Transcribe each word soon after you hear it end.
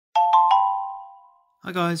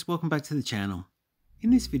Hi guys, welcome back to the channel. In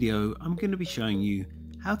this video, I'm going to be showing you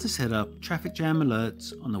how to set up traffic jam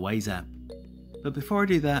alerts on the Waze app. But before I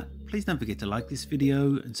do that, please don't forget to like this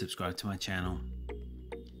video and subscribe to my channel.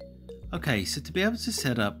 Okay, so to be able to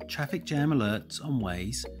set up traffic jam alerts on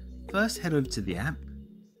Waze, first head over to the app.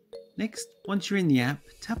 Next, once you're in the app,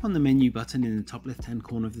 tap on the menu button in the top left hand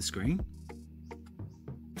corner of the screen.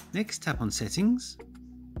 Next, tap on Settings.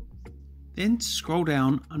 Then scroll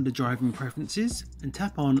down under Driving Preferences and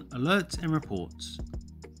tap on Alerts and Reports.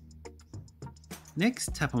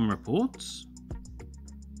 Next, tap on Reports.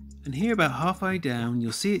 And here about halfway down,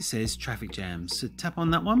 you'll see it says Traffic Jams, so tap on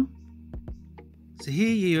that one. So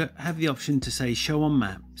here you have the option to say Show on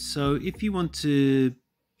Map. So if you want to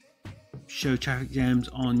show traffic jams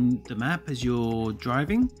on the map as you're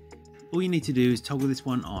driving, all you need to do is toggle this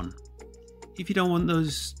one on. If you don't want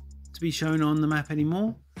those to be shown on the map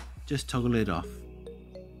anymore, just toggle it off.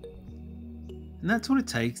 And that's all it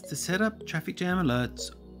takes to set up traffic jam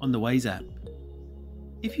alerts on the Waze app.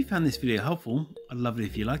 If you found this video helpful, I'd love it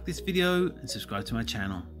if you like this video and subscribe to my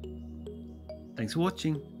channel. Thanks for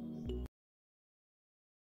watching.